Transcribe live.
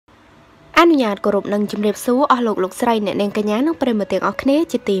អនុញ្ញាតគោរពនឹងជំរាបសួរអស់លោកស្រីអ្នកនាងកញ្ញានិងប្រិយមិត្តទាំងអស់គ្នា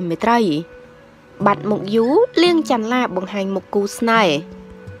ជាទីមេត្រីបាត់មុខយូរលៀងច័ន្ទឡាបង្ហាញមុខគូស្នេហ៍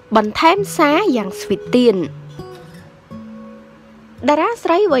បន្ថែមសារយ៉ាងស្វីតទៀនតារាស្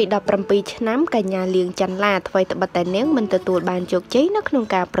រីវ័យ17ឆ្នាំកញ្ញាលៀងច័ន្ទឡាថ្មីត្បិតតែនាងមិនទទួលបានជោគជ័យនៅក្នុង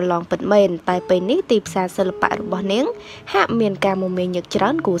ការប្រឡងពិតមែនតែពេលនេះទីផ្សារសិល្បៈរបស់នាងហាក់មានការមមាញឹកច្រើ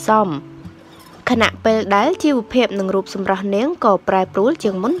នគួរសមខណៈពេលដែលជីវភាពនិងរូបសម្រស់នាងក៏ប្រែប្រួលជា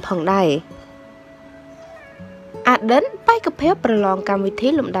ងមុនផងដែរអតីតបេក្ខភាពប្រឡងកម្មវិធី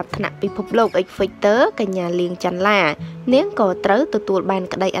លំដាប់ថ្នាក់ពិភពលោក X Factor កញ្ញាលៀងច័ន្ទឡានាងក៏ត្រូវទទួលបាន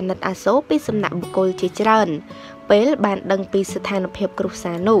ក្តីអាណិតអាសូរពីសំណាក់បុគ្គលជាច្រើនពេលបានដឹងពីស្ថានភាពគ្រួ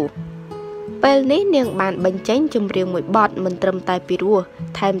សារនោះពេលនេះនាងបានបញ្ចេញចម្រៀងមួយបទមិនត្រឹមតែពីរោះ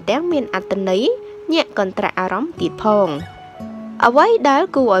ថែមទាំងមានអត្ថន័យញាក់កន្ត្រាក់អារម្មណ៍ទៀតផងអ្វីដែល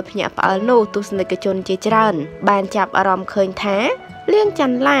គួរឲ្យភ្ញាក់ផ្អើលនោះទស្សនិកជនជាច្រើនបានចាប់អារម្មណ៍ឃើញថាលៀងច័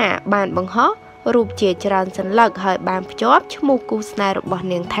ន្ទឡាបានបង្ហោះរូបជាច្រើនសន្លឹកហើយបានភ្ជាប់ឈ្មោះគូស្នេហ៍របស់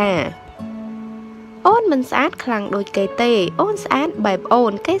នាងថាអូនមិនស្អាតខ្លាំងដូចគេទេអូនស្អាតបែបអូ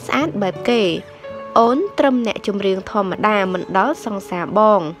នគេស្អាតបែបគេអូនត្រឹមអ្នកចម្រៀងធម្មតាមិនដល់សង្សារប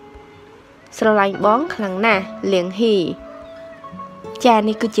ងស្រឡាញ់បងខ្លាំងណាស់លៀងហ៊ីចា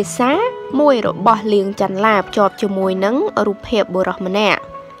នេះគឺជាសារមួយរបស់លៀងច័ន្ទឡាភ្ជាប់ជាមួយនឹងរូបភាពបុរសម្នាក់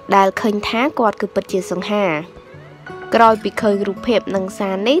ដែលឃើញថាគាត់គឺពិតជាសង្ហាក្រោយពីឃើញរូបភាពនិងសា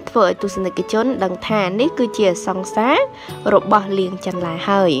រនេះធ្វើឲ្យទស្សនិកជនដឹងថានេះគឺជាសង្សាររបស់លៀងច័ន្ទឡា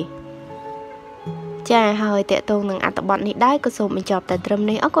ហើយចាហើយតេតងនឹងអត្ថបទនេះដែរក៏សូមបញ្ចប់តែត្រឹម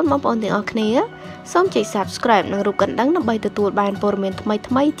នេះអរគុណបងប្អូនទាំងអស់គ្នាសូមចុច Subscribe និងរូបកណ្ដឹងដើម្បីទទួលបានព័ត៌មានថ្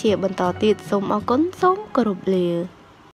មីៗជាបន្តទៀតសូមអរគុណសូមគោរពលា